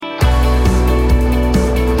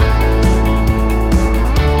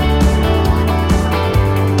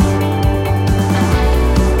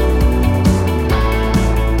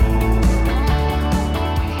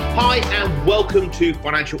Welcome to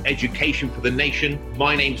Financial Education for the Nation.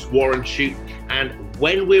 My name's Warren Shute, and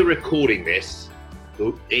when we're recording this,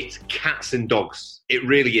 it's cats and dogs. It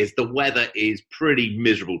really is. The weather is pretty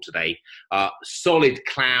miserable today. Solid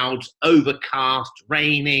clouds, overcast,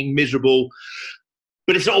 raining, miserable.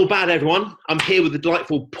 But it's not all bad, everyone. I'm here with the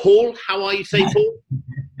delightful Paul. How are you today, Paul?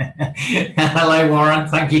 Hello, Warren.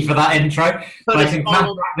 Thank you for that intro. Put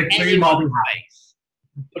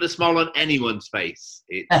a smile on anyone's face.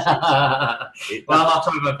 Well, I'll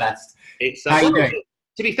try my best. How you doing?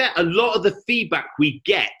 To be fair, a lot of the feedback we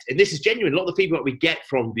get, and this is genuine, a lot of the feedback we get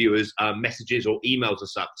from viewers, messages or emails and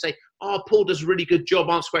stuff, say, oh, Paul does a really good job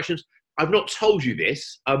answering questions. I've not told you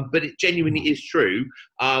this, but it genuinely is true.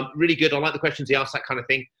 Really good. I like the questions he asks, that kind of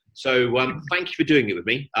thing. So thank you for doing it with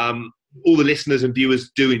me. All the listeners and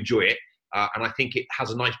viewers do enjoy it. And I think it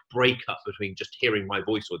has a nice breakup between just hearing my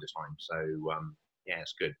voice all the time. So, yeah,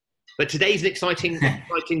 it's good. But today's an exciting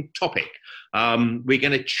topic. We're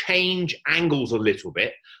going to change angles a little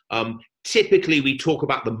bit. Typically, we talk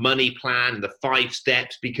about the money plan and the 5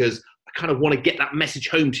 steps because I kind of want to get that message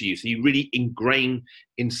home to you so you really ingrain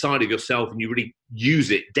inside of yourself and you really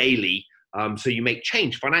use it daily so you make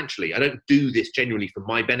change financially. I don't do this genuinely for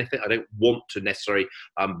my benefit. I don't want to necessarily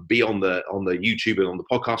be on the YouTube and on the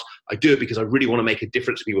podcast. I do it because I really want to make a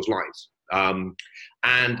difference in people's lives.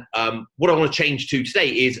 What I want to change to today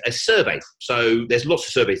is a survey. So there's lots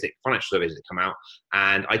of surveys, financial surveys that come out,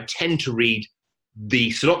 and I tend to read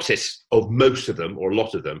the synopsis of most of them, or a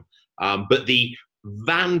lot of them. But the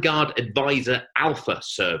Vanguard Advisor Alpha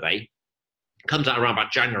survey comes out around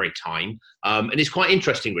about January time. And it's quite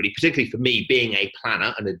interesting, really, particularly for me being a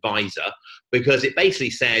planner, an advisor, because it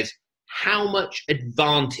basically says, how much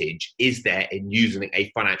advantage is there in using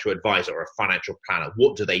a financial advisor or a financial planner?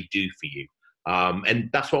 What do they do for you? And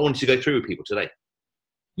that's what I wanted to go through with people today.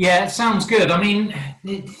 Yeah, it sounds good. I mean,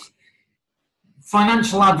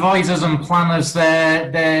 financial advisors and planners,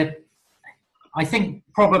 they're I think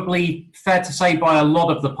probably fair to say by a lot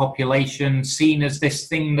of the population, seen as this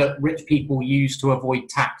thing that rich people use to avoid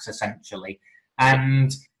tax, essentially.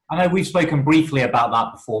 And I know we've spoken briefly about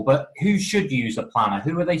that before, but who should use a planner?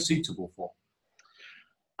 Who are they suitable for?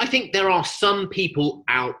 I think there are some people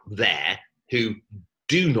out there who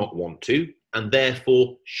do not want to and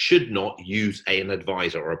therefore should not use an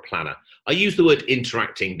advisor or a planner. I use the word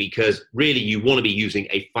interacting because really you want to be using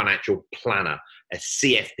a financial planner, a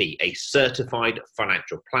CFP, a certified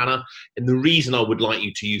financial planner. And the reason I would like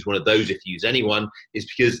you to use one of those, if you use anyone,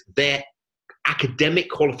 is because their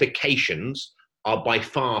academic qualifications are by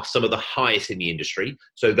far some of the highest in the industry.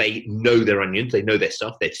 So they know their onions, they know their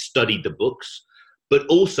stuff, they've studied the books, but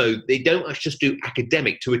also they don't just do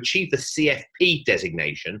academic. To achieve the CFP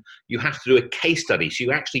designation, you have to do a case study. So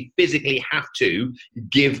you actually physically have to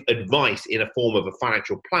give advice in a form of a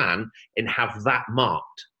financial plan and have that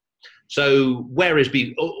marked. So whereas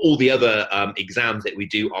all the other exams that we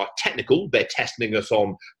do are technical, they're testing us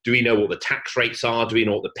on, do we know what the tax rates are? Do we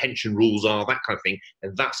know what the pension rules are? That kind of thing.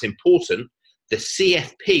 And that's important. The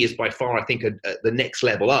CFP is by far, I think, the next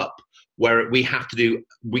level up, where we have to do,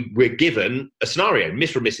 we're given a scenario.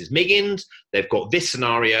 Mr. and Mrs. Miggins, they've got this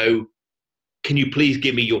scenario. Can you please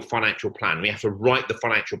give me your financial plan? We have to write the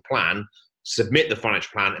financial plan, submit the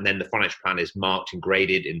financial plan, and then the financial plan is marked and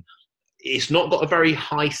graded. And it's not got a very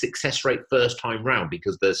high success rate first time round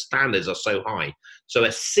because the standards are so high. So a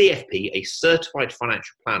CFP, a certified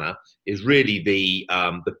financial planner, is really the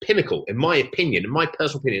pinnacle, in my opinion, in my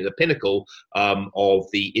personal opinion, the pinnacle of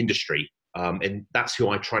the industry. And that's who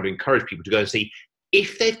I try to encourage people to go and see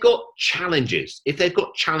if they've got challenges, if they've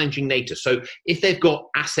got challenging data. So if they've got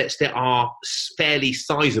assets that are fairly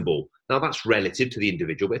sizable, now that's relative to the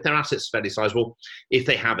individual, but if their assets are fairly sizable, if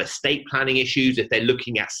they have estate planning issues, if they're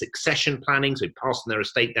looking at succession planning, so passing their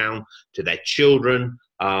estate down to their children,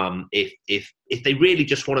 if they really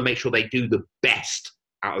just want to make sure they do the best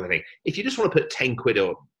out of the thing. If you just want to put 10 quid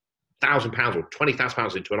or £1,000 or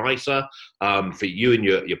 £20,000 into an ISA for you and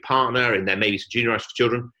your partner, and then maybe some junior ISA for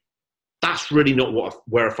children, that's really not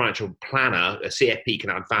where a financial planner, a CFP,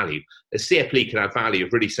 can add value. A CFP can add value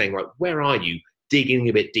of really saying, like, where are you? Digging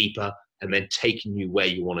a bit deeper and then taking you where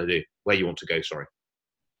you want to go. Sorry.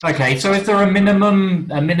 Okay, so is there a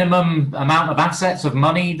minimum amount of assets of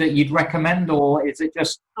money that you'd recommend, or is it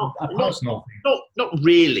just a personal thing? Not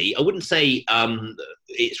really. I wouldn't say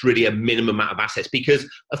it's really a minimum amount of assets, because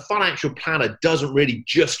a financial planner doesn't really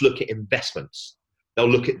just look at investments. They'll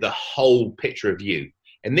look at the whole picture of you.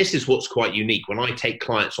 And this is what's quite unique. When I take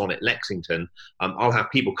clients on at Lexington, I'll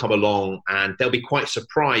have people come along and they'll be quite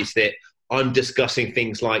surprised that I'm discussing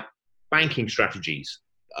things like banking strategies,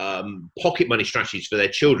 pocket money strategies for their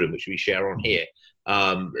children, which we share on here.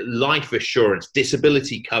 life assurance,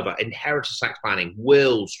 disability cover, inheritance tax planning,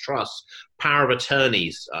 wills, trusts, power of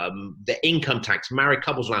attorneys, the income tax, married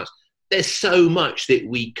couples allowance. There's so much that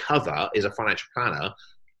we cover as a financial planner,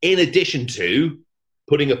 in addition to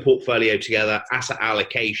putting a portfolio together, asset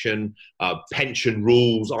allocation, pension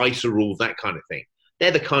rules, ISA rules, that kind of thing.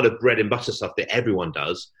 They're the kind of bread and butter stuff that everyone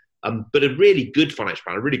does. But a really good financial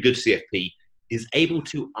planner, a really good CFP is able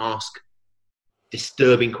to ask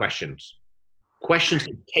disturbing questions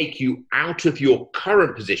that take you out of your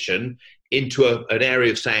current position into an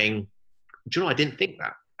area of saying, do you know, I didn't think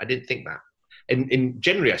that. And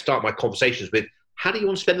generally, I start my conversations with, how do you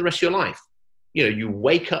want to spend the rest of your life? You know, you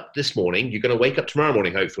wake up this morning, you're going to wake up tomorrow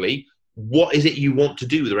morning, hopefully. What is it you want to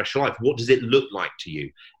do with the rest of your life? What does it look like to you?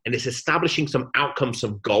 And it's establishing some outcomes,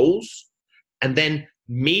 some goals, and then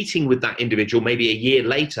meeting with that individual maybe a year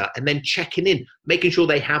later and then checking in, making sure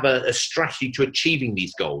they have a strategy to achieving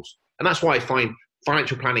these goals. And that's why I find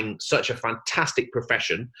financial planning such a fantastic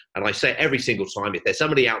profession. And I say every single time, if there's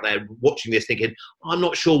somebody out there watching this thinking, I'm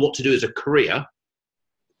not sure what to do as a career,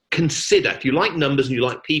 consider, if you like numbers and you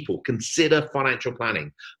like people, consider financial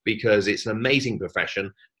planning, because it's an amazing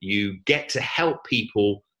profession. You get to help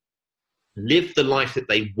people live the life that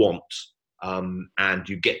they want, and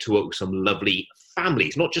you get to work with some lovely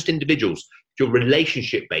families, not just individuals. If you're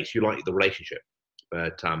relationship based, you like the relationship.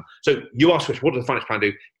 But so you asked, what does the financial plan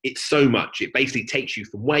do? It's so much. It basically takes you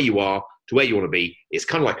from where you are to where you want to be. It's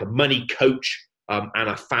kind of like a money coach and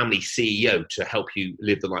a family CEO to help you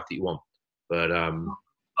live the life that you want. But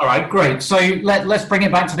all right, great. So let's bring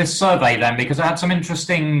it back to this survey then, because I had some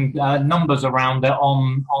interesting numbers around it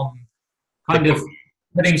on kind of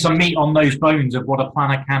putting some meat on those bones of what a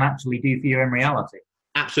planner can actually do for you in reality.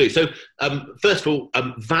 Absolutely. So first of all,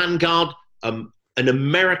 Vanguard, an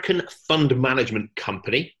American fund management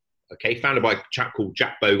company, okay, founded by a chap called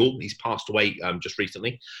Jack Bogle. He's passed away just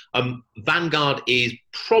recently. Vanguard is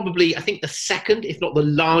probably, I think, the second, if not the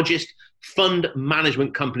largest fund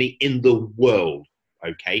management company in the world,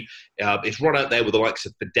 okay? It's right out there with the likes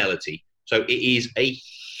of Fidelity. So it is a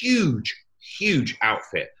huge, huge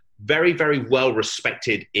outfit. Very, very well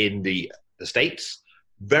respected in the States.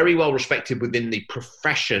 Very well respected within the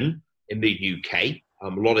profession in the UK. A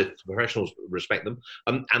lot of professionals respect them,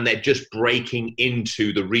 and they're just breaking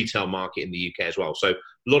into the retail market in the UK as well. So a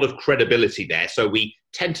lot of credibility there. So we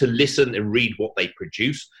tend to listen and read what they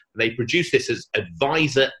produce. They produce this as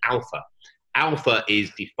Advisor Alpha. Alpha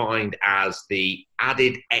is defined as the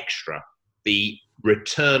added extra, the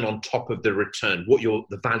return on top of the return,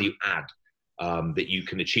 the value add that you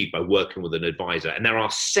can achieve by working with an advisor. And there are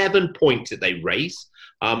 7 points that they raise.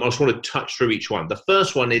 I just want to touch through each one. The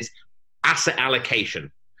first one is asset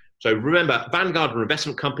allocation. So remember, Vanguard are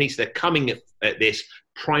investment companies. They're coming at this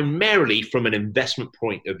primarily from an investment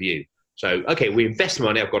point of view. So, okay, we invest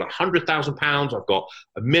money. I've got £100,000. I've got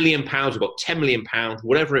 £1 million. I've got £10 million,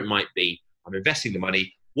 whatever it might be. I'm investing the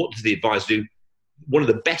money. What does the advisor do? One of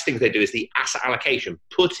the best things they do is the asset allocation,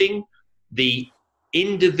 putting the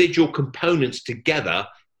individual components together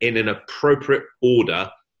in an appropriate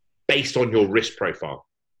order based on your risk profile.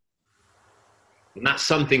 And that's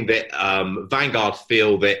something that Vanguard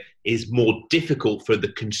feel that is more difficult for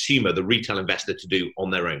the consumer, the retail investor, to do on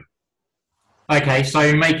their own. Okay,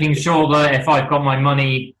 so making sure that if I've got my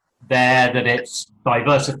money there, that it's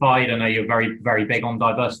diversified. I know you're very, very big on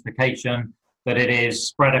diversification, that it is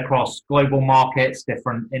spread across global markets,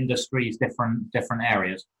 different industries, different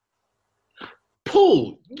areas.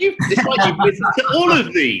 Paul, it's like you've listened to all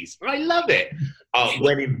of these. I love it.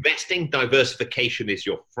 When investing, diversification is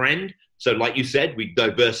your friend. So like you said, we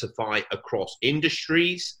diversify across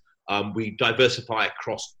industries. We diversify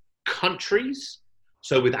across countries.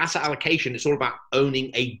 So with asset allocation, it's all about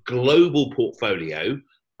owning a global portfolio,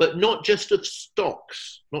 but not just of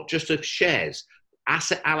stocks, not just of shares.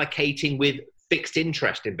 Asset allocating with fixed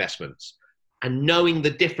interest investments and knowing the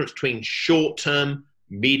difference between short-term,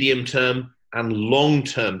 medium-term, and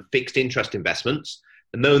long-term fixed interest investments,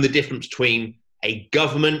 and knowing the difference between a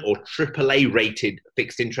government or AAA rated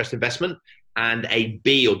fixed interest investment and a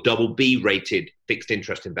B or double B rated fixed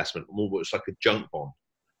interest investment, almost like a junk bond.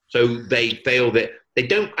 So they feel that they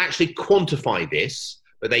don't actually quantify this,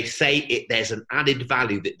 but they say there's an added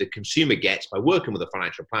value that the consumer gets by working with a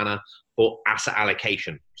financial planner for asset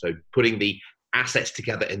allocation. So putting the assets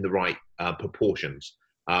together in the right proportions.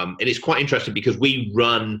 And it's quite interesting because we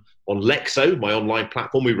run on Lexo, my online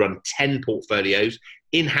platform, we run 10 portfolios.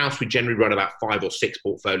 In-house, we generally run about 5 or 6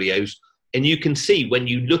 portfolios. And you can see when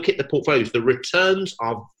you look at the portfolios, the returns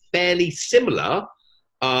are fairly similar.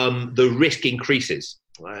 The risk increases.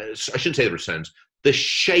 I shouldn't say the returns. The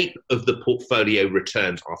shape of the portfolio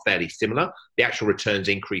returns are fairly similar. The actual returns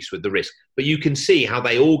increase with the risk. But you can see how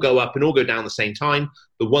they all go up and all go down at the same time.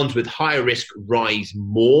 The ones with higher risk rise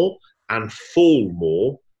more and fall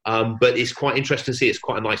more. But it's quite interesting to see. It's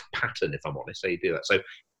quite a nice pattern, if I'm honest. So you do that. So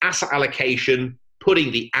asset allocation,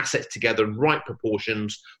 putting the assets together in right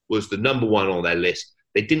proportions was the number one on their list.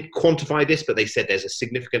 They didn't quantify this, but they said there's a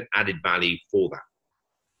significant added value for that.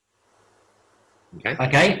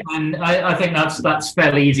 Okay, and I think that's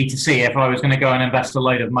fairly easy to see. If I was going to go and invest a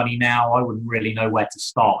load of money now, I wouldn't really know where to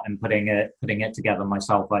start in putting it together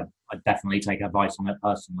myself. I'd definitely take advice on it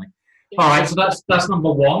personally. All right, so that's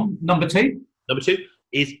number one. Number two? Number two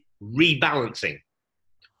is rebalancing.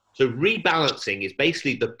 So rebalancing is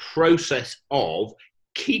basically the process of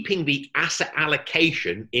keeping the asset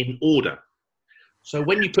allocation in order. So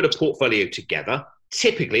when you put a portfolio together,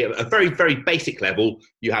 typically at a very, very basic level,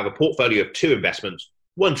 you have a portfolio of two investments,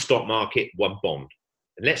 one stock market, one bond.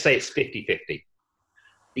 And let's say it's 50-50.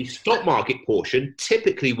 The stock market portion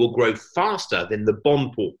typically will grow faster than the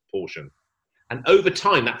bond portion. And over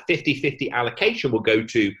time, that 50-50 allocation will go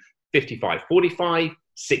to 55-45,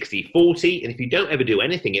 60-40. And if you don't ever do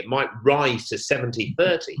anything, it might rise to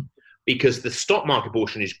 70-30 because the stock market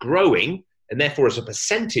portion is growing and therefore as a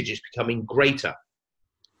percentage, it's becoming greater.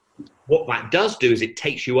 What that does do is it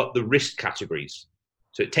takes you up the risk categories.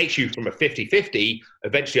 So it takes you from a 50-50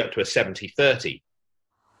 eventually up to a 70-30.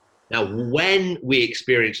 Now, when we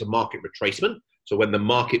experience a market retracement, so when the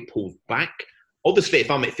market pulls back, obviously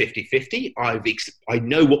if I'm at 50-50, I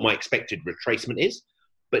know what my expected retracement is.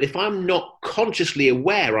 But if I'm not consciously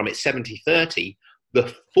aware I'm at 70-30,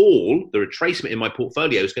 the fall, the retracement in my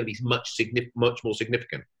portfolio is going to be much more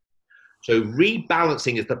significant. So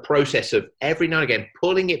rebalancing is the process of every now and again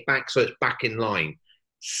pulling it back so it's back in line,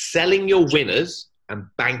 selling your winners and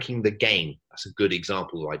banking the gain. That's a good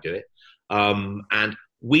example I do it. And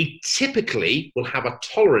we typically will have a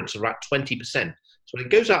tolerance of about 20%. So when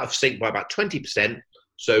it goes out of sync by about 20%,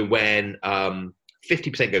 so when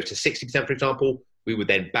 50% goes to 60%, for example, we would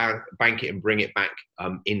then bank it and bring it back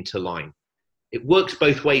into line. It works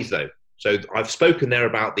both ways though. So I've spoken there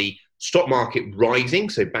about the stock market rising,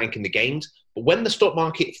 so banking the gains. But when the stock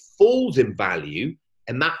market falls in value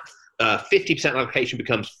and that 50% allocation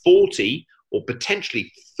becomes 40 or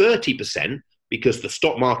potentially 30% because the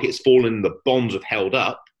stock market has fallen, the bonds have held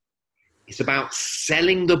up, it's about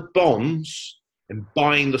selling the bonds and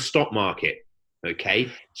buying the stock market, okay?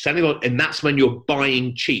 Selling on, and that's when you're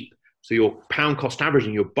buying cheap. So you're pound cost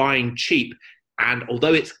averaging, you're buying cheap. And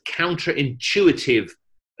although it's counterintuitive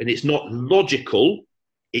and it's not logical,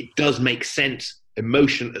 it does make sense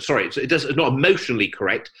it's not emotionally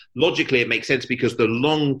correct. Logically, it makes sense because the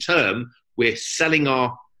long term, we're selling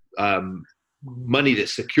our money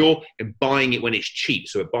that's secure and buying it when it's cheap.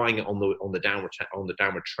 So we're buying it on the downward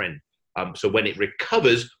trend. So when it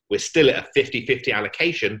recovers, we're still at a 50-50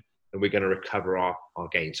 allocation and we're going to recover our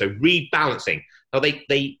gain. So rebalancing. Now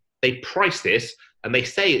they price this and they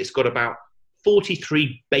say it's got about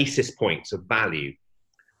 43 basis points of value.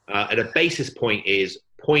 And a basis point is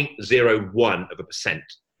 0.01%.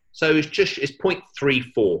 So it's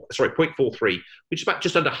 0.43, which is about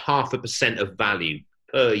just under 0.5% of value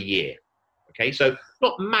per year. Okay, so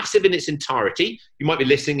not massive in its entirety. You might be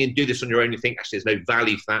listening and do this on your own and think, actually, there's no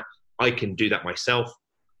value for that. I can do that myself.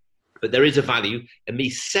 But there is a value, and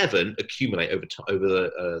these 7 accumulate over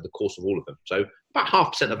the course of all of them. So about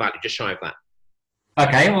 0.5% of value, just shy of that.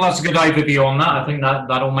 Okay, well, that's a good overview on that. I think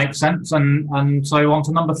that all makes sense. And so on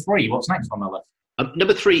to number 3. What's next on the list?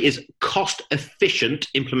 Number 3 is cost-efficient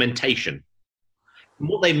implementation. And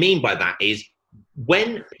what they mean by that is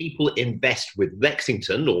when people invest with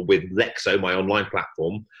Lexington or with Lexo, my online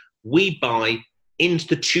platform, we buy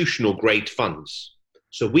institutional-grade funds.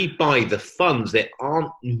 So we buy the funds that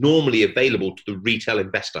aren't normally available to the retail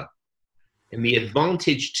investor. And the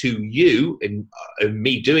advantage to you and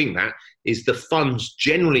me doing that is the funds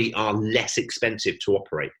generally are less expensive to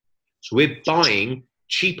operate. So we're buying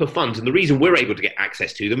cheaper funds. And the reason we're able to get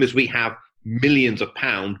access to them is we have millions of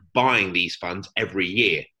pounds buying these funds every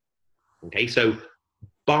year. Okay, so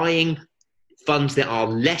buying funds that are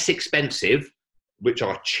less expensive, which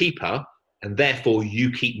are cheaper, and therefore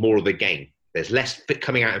you keep more of the gain. There's less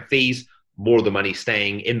coming out in fees, more of the money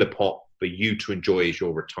staying in the pot for you to enjoy as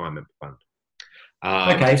your retirement fund.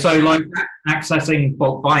 Okay, so like accessing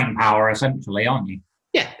bulk buying power, essentially, aren't you?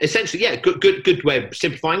 Yeah, essentially, yeah. Good way of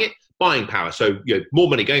simplifying it. Buying power. So more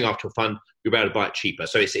money going after a fund, you're able to buy it cheaper.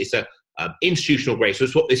 So it's a institutional grade. So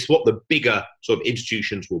it's what the bigger sort of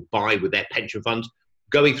institutions will buy with their pension funds.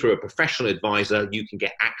 Going through a professional advisor, you can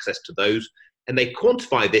get access to those, and they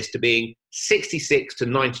quantify this to being 66 to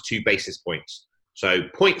 92 basis points. So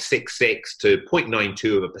 0.66 to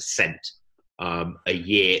 0.92% a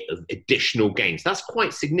year of additional gains. That's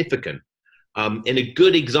quite significant. And a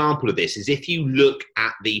good example of this is if you look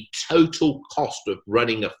at the total cost of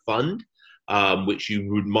running a fund, which you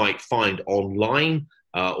might find online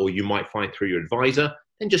or you might find through your advisor,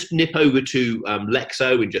 then just nip over to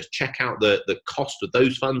Lexo and just check out the cost of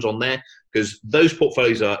those funds on there, because those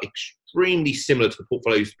portfolios are extremely similar to the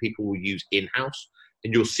portfolios people will use in-house,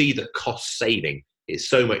 and you'll see the cost saving is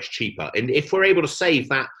so much cheaper. And if we're able to save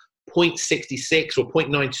that 0.66 or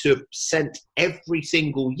 0.92% every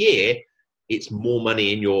single year, it's more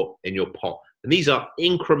money in your pot. And these are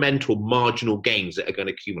incremental marginal gains that are going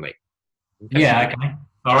to accumulate. Okay. Yeah, okay.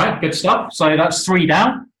 All right, good stuff. So that's 3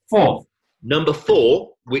 down. 4. Number 4,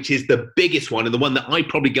 which is the biggest one and the one that I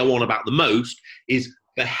probably go on about the most, is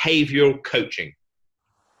behavioral coaching.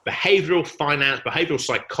 Behavioral finance, behavioral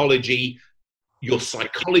psychology, your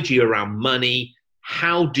psychology around money.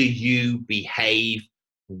 How do you behave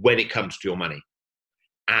when it comes to your money?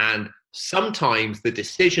 And sometimes the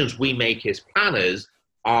decisions we make as planners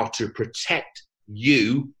are to protect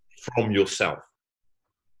you from yourself.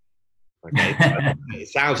 Okay, it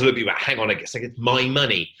sounds a little bit about, hang on, I guess it's my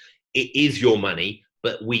money. It is your money,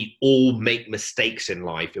 but we all make mistakes in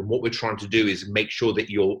life. And what we're trying to do is make sure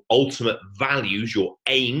that your ultimate values, your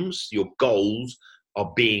aims, your goals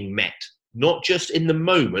are being met, not just in the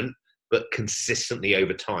moment, but consistently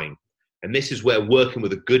over time. And this is where working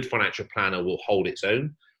with a good financial planner will hold its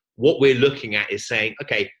own. What we're looking at is saying,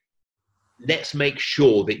 okay, let's make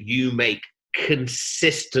sure that you make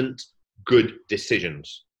consistent good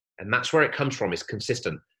decisions. And that's where it comes from, is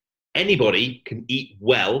consistent. Anybody can eat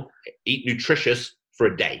well, eat nutritious for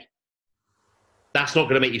a day. That's not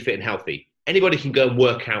going to make you fit and healthy. Anybody can go and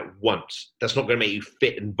work out once. That's not going to make you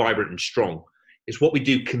fit and vibrant and strong. It's what we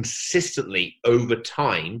do consistently over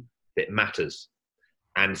time that matters.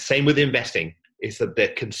 And same with investing. It's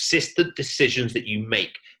the consistent decisions that you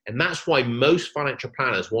make. And that's why most financial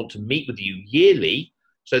planners want to meet with you yearly,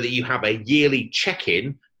 so that you have a yearly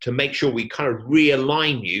check-in to make sure we kind of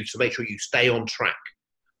realign you to make sure you stay on track.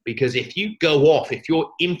 Because if you go off, if you're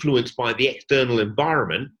influenced by the external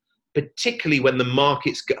environment, particularly when the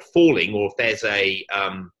market's falling or if there's a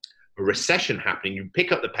recession happening, you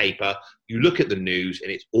pick up the paper, you look at the news,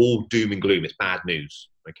 and it's all doom and gloom. It's bad news.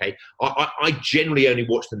 Okay, I generally only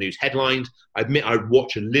watch the news headlines. I admit I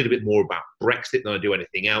watch a little bit more about Brexit than I do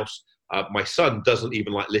anything else. My son doesn't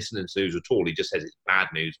even like listening to news at all. He just says it's bad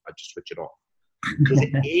news. I just switch it off because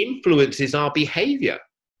it influences our behavior.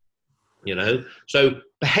 You know, so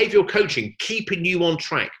behavioral coaching, keeping you on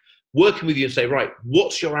track, working with you and say, right,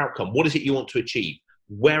 what's your outcome? What is it you want to achieve?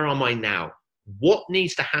 Where am I now? What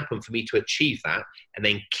needs to happen for me to achieve that? And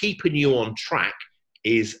then keeping you on track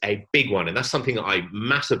is a big one. And that's something that I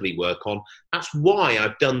massively work on. That's why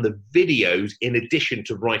I've done the videos in addition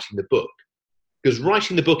to writing the book. Because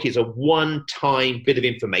writing the book is a one-time bit of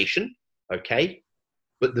information, okay?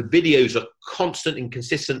 But the videos are constant and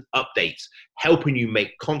consistent updates, helping you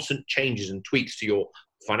make constant changes and tweaks to your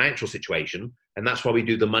financial situation. And that's why we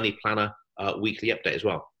do the Money Planner weekly update as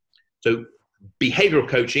well. So behavioral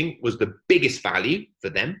coaching was the biggest value for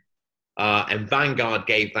them. And Vanguard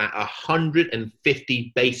gave that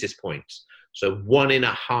 150 basis points. So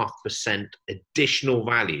 1.5% additional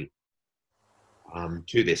value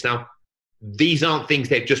to this. Now, these aren't things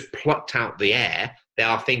they've just plucked out the air. They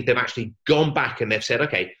are things they've actually gone back and they've said,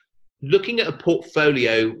 okay, looking at a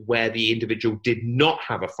portfolio where the individual did not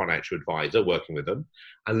have a financial advisor working with them,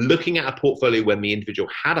 and looking at a portfolio when the individual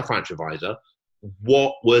had a financial advisor,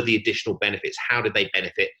 what were the additional benefits? How did they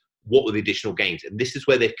benefit? What were the additional gains? And this is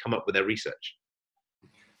where they've come up with their research.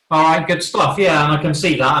 All right, good stuff. Yeah, and I can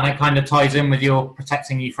see that, and it kind of ties in with your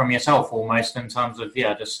protecting you from yourself almost, in terms of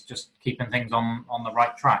just keeping things on the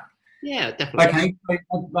right track. Yeah, definitely. Okay,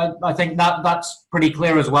 I think that's pretty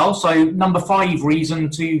clear as well. So number 5 reason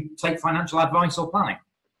to take financial advice or planning.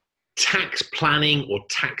 Tax planning or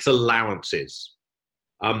tax allowances.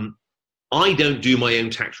 I don't do my own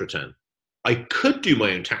tax return. I could do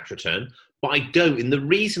my own tax return, but I don't. And the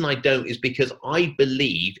reason I don't is because I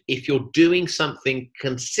believe if you're doing something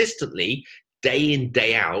consistently, day in,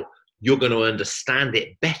 day out, you're going to understand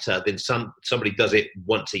it better than somebody does it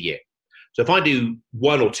once a year. So if I do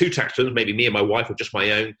 1 or 2 tax returns, maybe me and my wife or just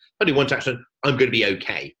my own, if I do 1 tax return, I'm going to be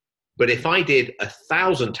okay. But if I did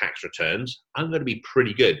 1,000 tax returns, I'm going to be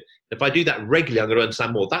pretty good. If I do that regularly, I'm going to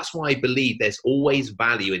understand more. That's why I believe there's always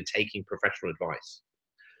value in taking professional advice.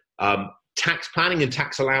 Tax planning and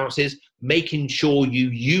tax allowances, making sure you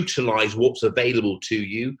utilize what's available to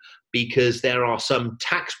you, because there are some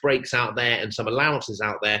tax breaks out there and some allowances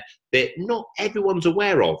out there that not everyone's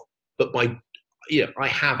aware of. But by I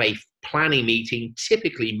have a planning meeting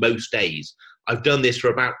typically most days. I've done this for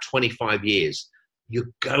about 25 years.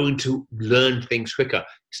 You're going to learn things quicker.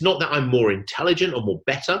 It's not that I'm more intelligent or more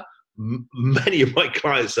better. Many of my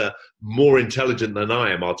clients are more intelligent than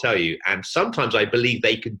I am, I'll tell you. And sometimes I believe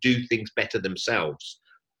they can do things better themselves.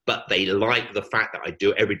 But they like the fact that I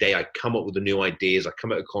do it every day. I come up with the new ideas. I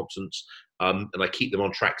come up with constants, and I keep them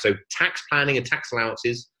on track. So tax planning and tax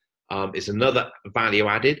allowances is another value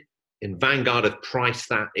added. In Vanguard, I've priced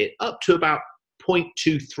that it up to about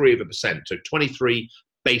 0.23%, so 23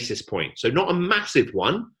 basis points. So not a massive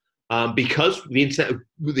one, because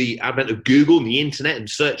the advent of Google and the internet and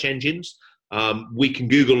search engines, we can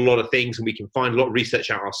Google a lot of things and we can find a lot of research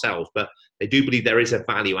out ourselves. But I do believe there is a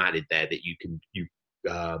value added there that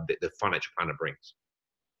that the financial planner brings.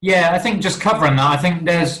 Yeah, I think just covering that, I think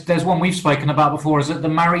there's one we've spoken about before. Is it the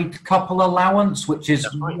married couple allowance, which is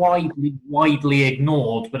right. widely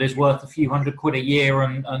ignored, but is worth a few £100 a year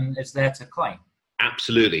and is there to claim?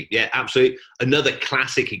 Absolutely, yeah, absolutely. Another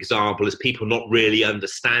classic example is people not really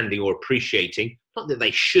understanding or appreciating, not that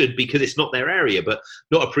they should because it's not their area, but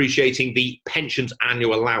not appreciating the pension's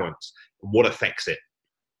annual allowance and what affects it.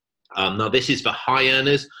 Now, this is for high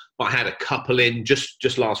earners. I had a couple in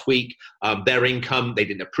just last week. Their income, they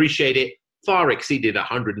didn't appreciate it, far exceeded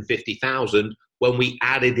 150,000 when we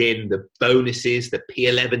added in the bonuses, the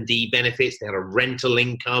P11D benefits. They had a rental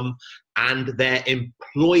income and their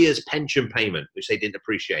employer's pension payment, which they didn't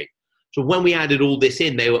appreciate. So when we added all this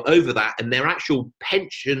in, they were over that, and their actual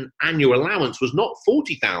pension annual allowance was not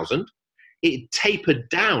 40,000. It tapered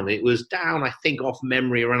down. It was down, I think, off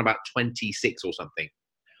memory, around about 26 or something.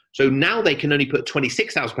 So now they can only put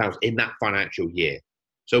 £26,000 in that financial year.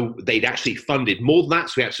 So they'd actually funded more than that.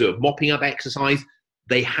 So we had sort of mopping up exercise.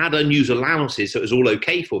 They had unused allowances, so it was all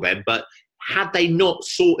okay for them. But had they not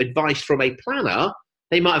sought advice from a planner,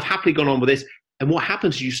 they might have happily gone on with this. And what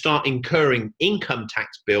happens is you start incurring income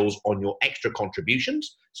tax bills on your extra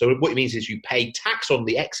contributions. So what it means is you pay tax on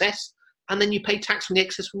the excess, and then you pay tax on the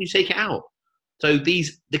excess when you take it out. So the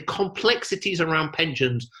complexities around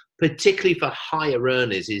pensions, particularly for higher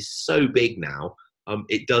earners, is so big now.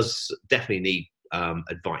 It does definitely need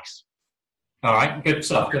advice. All right, good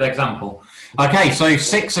stuff, good example. Okay, so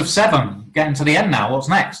 6 of 7, getting to the end now. What's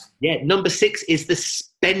next? Yeah, number 6 is the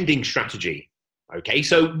spending strategy. Okay,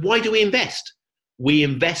 so why do we invest? We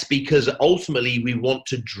invest because ultimately we want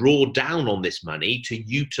to draw down on this money to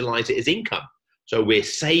utilize it as income. So we're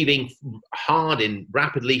saving hard and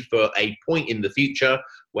rapidly for a point in the future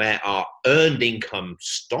where our earned income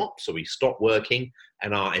stops, so we stop working,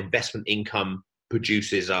 and our investment income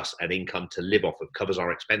produces us an income to live off of, covers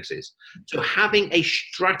our expenses. So having a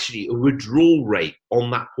strategy, a withdrawal rate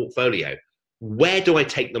on that portfolio, where do I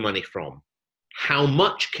take the money from? How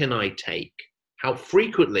much can I take? How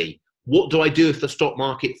frequently? What do I do if the stock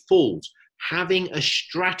market falls? Having a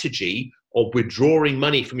strategy of withdrawing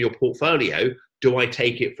money from your portfolio. Do I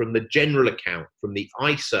take it from the general account, from the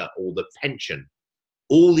ISA or the pension?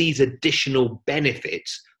 All these additional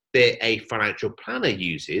benefits that a financial planner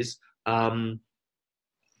uses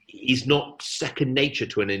is not second nature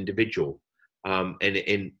to an individual. And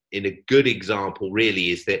in a good example really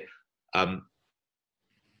is that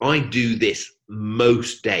I do this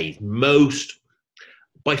most days,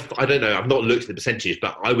 I don't know, I've not looked at the percentages,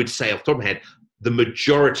 but I would say off the top of my head, the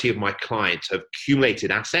majority of my clients have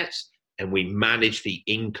accumulated assets, and we manage the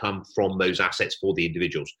income from those assets for the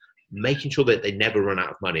individuals, making sure that they never run out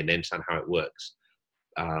of money and they understand how it works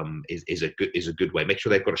is a good way. Make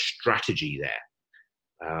sure they've got a strategy there.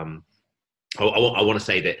 I want to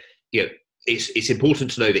say that it's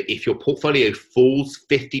important to know that if your portfolio falls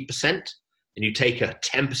 50% and you take a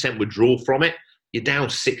 10% withdrawal from it, you're down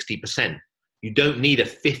 60%. You don't need a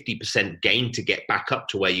 50% gain to get back up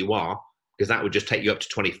to where you are, because that would just take you up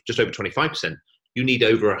to just over 25%. You need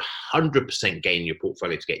over 100% gain in your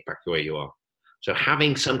portfolio to get back to where you are. So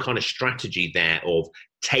having some kind of strategy there of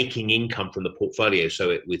taking income from the portfolio so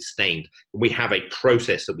it withstands. We have a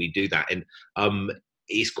process that we do that. And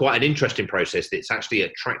it's quite an interesting process that's actually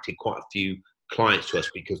attracted quite a few clients to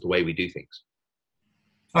us because of the way we do things.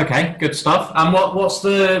 Okay, good stuff. And what's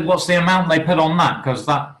the amount they put on that? Because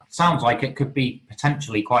that sounds like it could be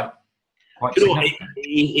potentially quite significant.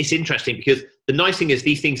 It's interesting because the nice thing is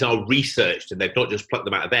these things are researched and they've not just plucked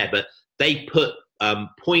them out of air, but they put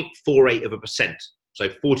 0.48%, so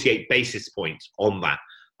 48 basis points on that.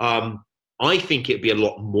 I think it'd be a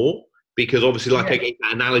lot more because obviously, I gave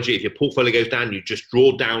that analogy, if your portfolio goes down, you just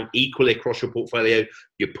draw down equally across your portfolio,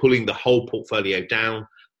 you're pulling the whole portfolio down.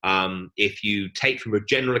 If you take from a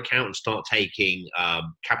general account and start taking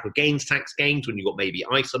capital gains tax gains when you've got maybe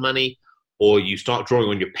ISA money, or you start drawing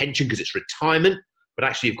on your pension because it's retirement, but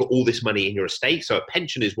actually you've got all this money in your estate. So a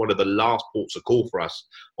pension is one of the last ports of call for us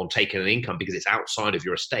on taking an income because it's outside of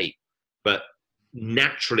your estate. But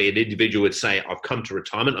naturally, an individual would say, I've come to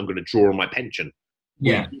retirement, I'm going to draw on my pension.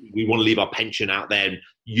 Yeah. We want to leave our pension out there and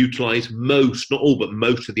utilize most, not all, but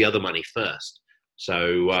most of the other money first.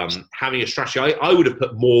 So having a strategy, I would have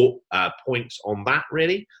put more points on that,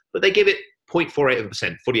 really, but they give it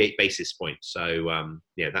 0.48%, 48 basis points. So,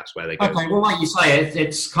 that's where they go. Okay, well, like you say,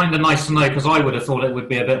 it's kind of nice to know, because I would have thought it would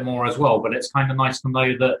be a bit more as well, but it's kind of nice to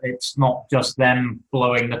know that it's not just them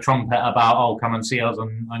blowing the trumpet about, oh, come and see us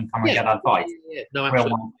and come and get advice. Yeah. No,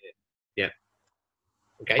 absolutely. Yeah.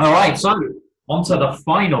 Okay. All right, so on to the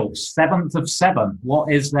final, 7th of 7.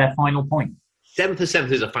 What is their final point? 7th of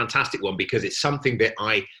 7 is a fantastic one because it's something that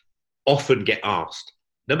I often get asked.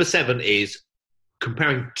 Number 7 is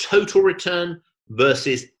comparing total return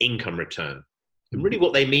versus income return. And really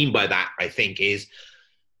what they mean by that, I think, is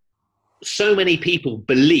so many people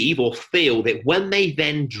believe or feel that when they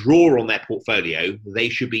then draw on their portfolio, they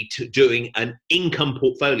should be doing an income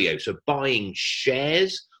portfolio. So buying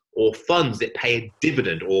shares or funds that pay a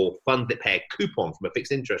dividend, or funds that pay a coupon from a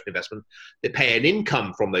fixed interest investment that pay an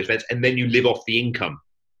income from those events, and then you live off the income.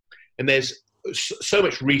 And there's so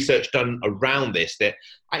much research done around this that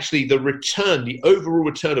actually the return, the overall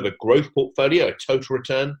return of a growth portfolio, a total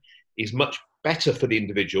return, is much better for the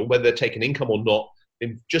individual, whether they're taking income or not,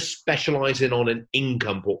 than just specializing on an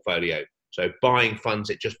income portfolio. So buying funds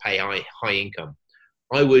that just pay high income.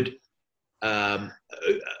 I would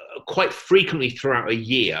quite frequently throughout a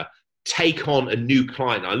year take on a new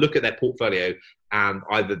client. I look at their portfolio, and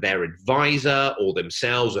either their advisor or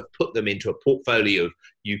themselves have put them into a portfolio of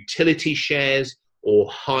utility shares or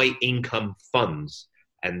high income funds.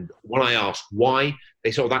 And when I ask why,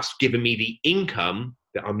 they say, oh, that's given me the income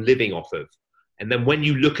that I'm living off of. And then when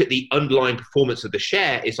you look at the underlying performance of the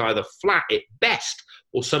share, it's either flat at best,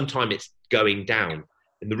 or sometimes it's going down.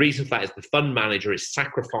 And the reason for that is the fund manager is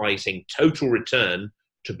sacrificing total return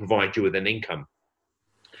to provide you with an income.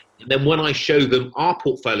 And then when I show them our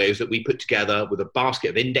portfolios that we put together with a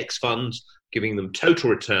basket of index funds, giving them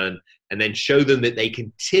total return, and then show them that they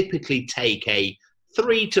can typically take a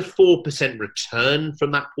 3 to 4% return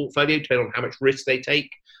from that portfolio, depending on how much risk they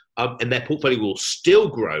take, and their portfolio will still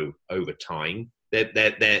grow over time.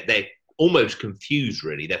 They're almost confused,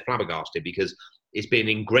 really. They're flabbergasted, because it's been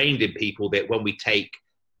ingrained in people that when we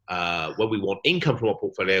want income from our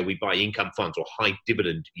portfolio, we buy income funds or high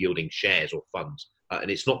dividend yielding shares or funds. And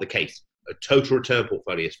it's not the case. A total return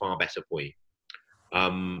portfolio is far better for you.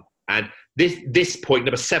 And this point,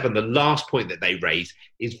 number 7, the last point that they raise,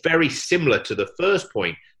 is very similar to the first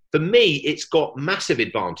point. For me, it's got massive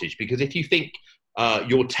advantage, because if you think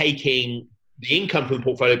you're taking the income from the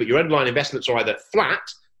portfolio, but your underlying investments are either flat,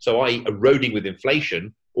 so i.e. eroding with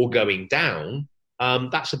inflation, or going down,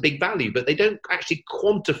 that's a big value. But they don't actually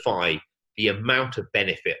quantify the amount of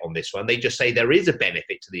benefit on this one. They just say there is a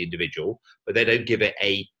benefit to the individual, but they don't give it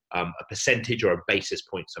a percentage or a basis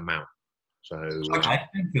points amount. So okay,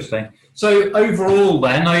 interesting. So overall,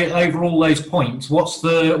 then, overall those points, what's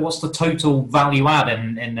the total value add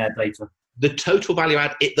in their data? The total value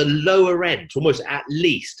add at the lower end, almost at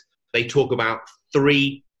least, they talk about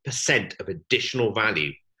 3% of additional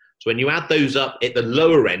value. So when you add those up at the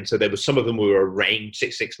lower end, so there were some of them were a range,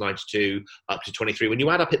 6692 up to 23. When you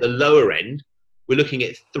add up at the lower end, we're looking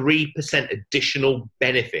at 3% additional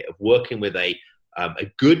benefit of working with a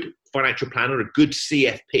good financial planner, a good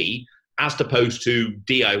CFP, as opposed to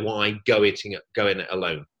DIY going it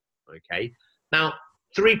alone. Okay. Now,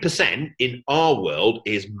 3% in our world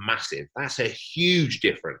is massive. That's a huge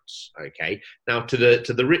difference. Okay. Now, to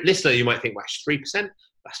the listener, you might think, well, 3%.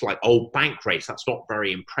 That's like old bank rates. That's not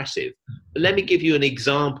very impressive. But let me give you an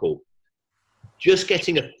example. Just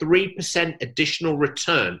getting a 3% additional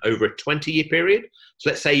return over a 20-year period.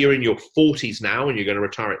 So let's say you're in your 40s now and you're going to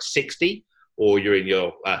retire at 60, or you're in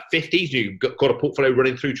your 50s, you've got a portfolio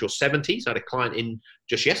running through to your 70s. I had a client in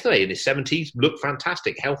just yesterday in his 70s, looked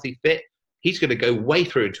fantastic, healthy, fit. He's going to go way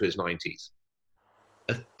through into his 90s.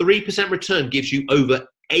 A 3% return gives you over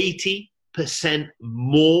 80%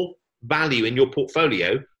 more value in your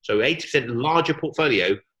portfolio, so 80% larger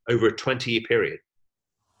portfolio over a 20-year period.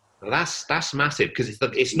 Now that's massive, because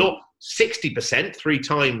it's not 60%, 3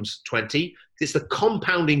 times 20. It's the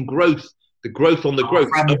compounding growth, the growth on the growth.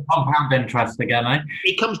 Compound interest again, eh?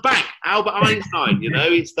 It comes back. Albert Einstein,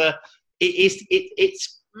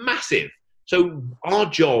 it's massive. So our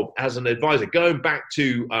job as an advisor, going back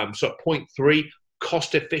to sort of point 3,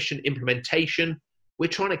 cost efficient implementation, We're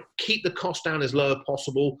trying to keep the cost down as low as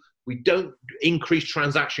possible. We don't increase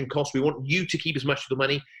transaction costs. We want you to keep as much of the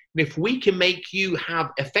money. And if we can make you have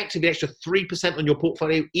effectively extra 3% on your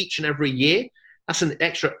portfolio each and every year, that's an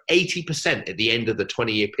extra 80% at the end of the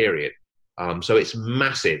 20-year period. So it's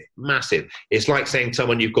massive, massive. It's like saying to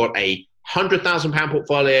someone you've got a £100,000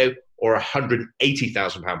 portfolio or a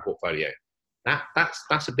 £180,000 portfolio.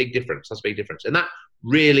 That's a big difference. That's a big difference. And that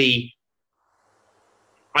really,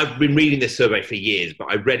 I've been reading this survey for years, but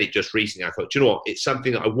I read it just recently. I thought, do you know what? It's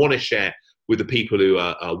something that I want to share with the people who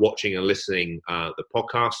are watching and listening the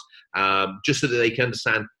podcast, just so that they can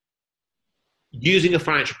understand using a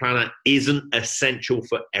financial planner isn't essential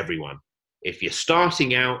for everyone. If you're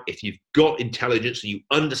starting out, if you've got intelligence and you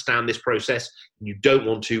understand this process and you don't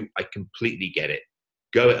want to, I completely get it.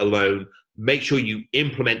 Go it alone. Make sure you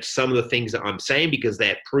implement some of the things that I'm saying because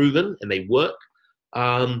they're proven and they work.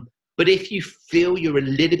 But if you feel you're a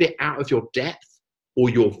little bit out of your depth, or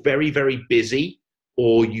you're very, very busy,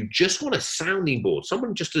 or you just want a sounding board,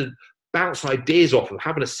 someone just to bounce ideas off of,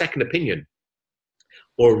 having a second opinion,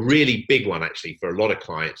 or a really big one actually for a lot of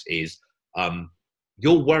clients is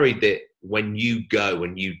you're worried that when you go,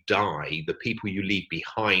 when you die, the people you leave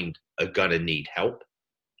behind are going to need help.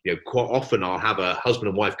 You know, quite often I'll have a husband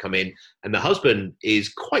and wife come in, and the husband is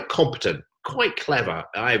quite competent, quite clever.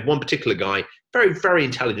 I have one particular guy, very, very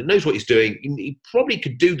intelligent, knows what he's doing. He probably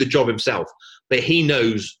could do the job himself, but he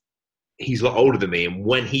knows he's a lot older than me. And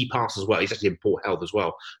when he passes away, he's actually in poor health as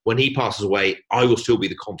well. When he passes away, I will still be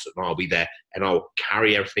the constant, and I'll be there, and I'll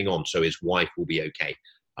carry everything on so his wife will be okay.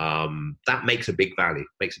 That makes a big value,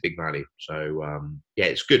 So, yeah,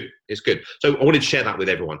 it's good. It's good. So I wanted to share that with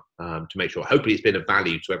everyone to make sure. Hopefully it's been of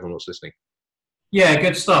value to everyone that's listening. Yeah,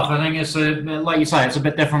 good stuff. I think it's like you say, it's a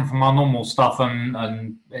bit different from our normal stuff,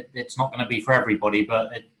 and it's not going to be for everybody.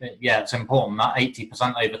 But it's important that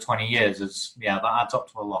 80% over 20 years that adds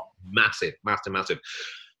up to a lot. Massive.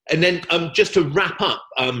 And then just to wrap up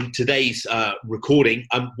today's recording,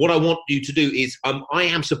 what I want you to do is I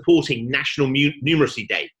am supporting National Numeracy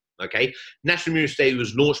Day. Okay, National Numeracy Day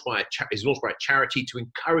was launched by a charity to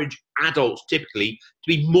encourage adults typically to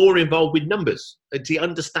be more involved with numbers, to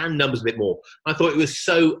understand numbers a bit more. I thought it was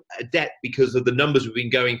so adept because of the numbers we've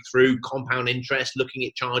been going through, compound interest, looking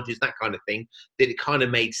at charges, that kind of thing, that it kind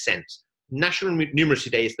of made sense. National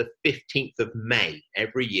Numeracy Day is the 15th of May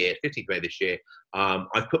every year, 15th of May this year.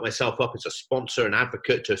 I've put myself up as a sponsor and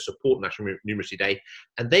advocate to support National Numeracy Day,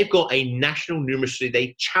 and they've got a National Numeracy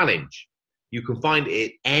Day challenge. You can find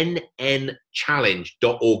it at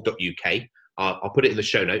nnchallenge.org.uk. I'll put it in the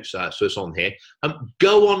show notes, so it's on here.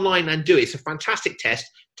 Go online and do it. It's a fantastic test.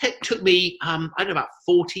 Took me, about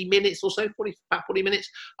 40 minutes or so, about 40 minutes.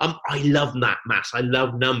 I love maths. I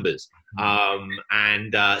love numbers.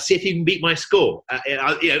 And see if you can beat my score.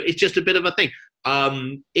 It's just a bit of a thing.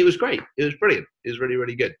 It was great. It was brilliant. It was really,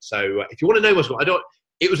 really good. So if you want to know my score,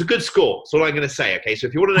 it was a good score. That's all I'm going to say. Okay, so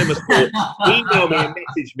if you want to know my score, email me and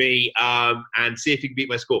message me and see if you can beat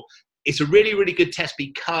my score. It's a really, really good test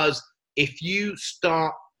because if you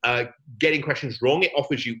start getting questions wrong, it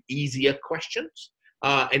offers you easier questions.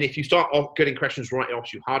 And if you start off getting questions right, it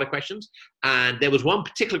offers you harder questions. And there was one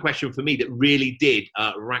particular question for me that really did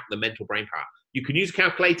rack the mental brain power. You can use a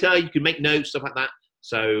calculator, you can make notes, stuff like that.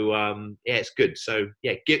 So, it's good. So,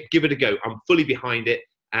 yeah, give it a go. I'm fully behind it,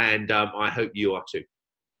 and I hope you are too.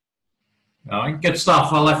 All right, good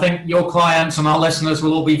stuff. Well, I think your clients and our listeners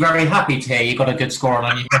will all be very happy to hear you got a good score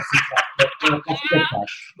on you.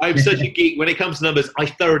 I'm such a geek. When it comes to numbers, I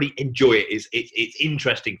thoroughly enjoy it. It's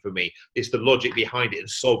interesting for me. It's the logic behind it and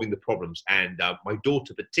solving the problems. And my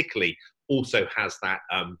daughter particularly also has that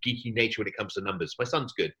geeky nature when it comes to numbers. My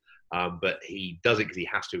son's good, but he does it because he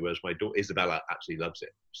has to, whereas my daughter Isabella actually loves it.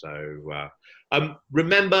 So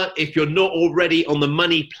remember, if you're not already on the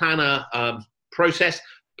money planner process,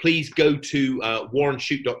 please go to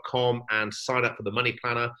warrenshoot.com and sign up for the money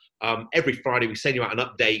planner. Every Friday, we send you out an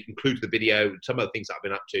update, includes the video, some of the things that I've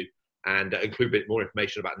been up to, and include a bit more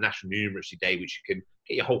information about National Numeracy Day, which you can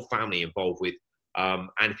get your whole family involved with. And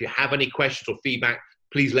if you have any questions or feedback,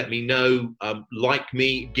 please let me know. Like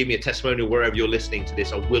me, give me a testimonial wherever you're listening to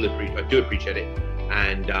this. I do appreciate it.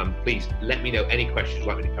 And please let me know any questions you'd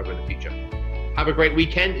like me to cover in the future. Have a great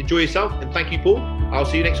weekend. Enjoy yourself. And thank you, Paul. I'll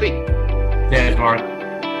see you next week. Cheers, Warren.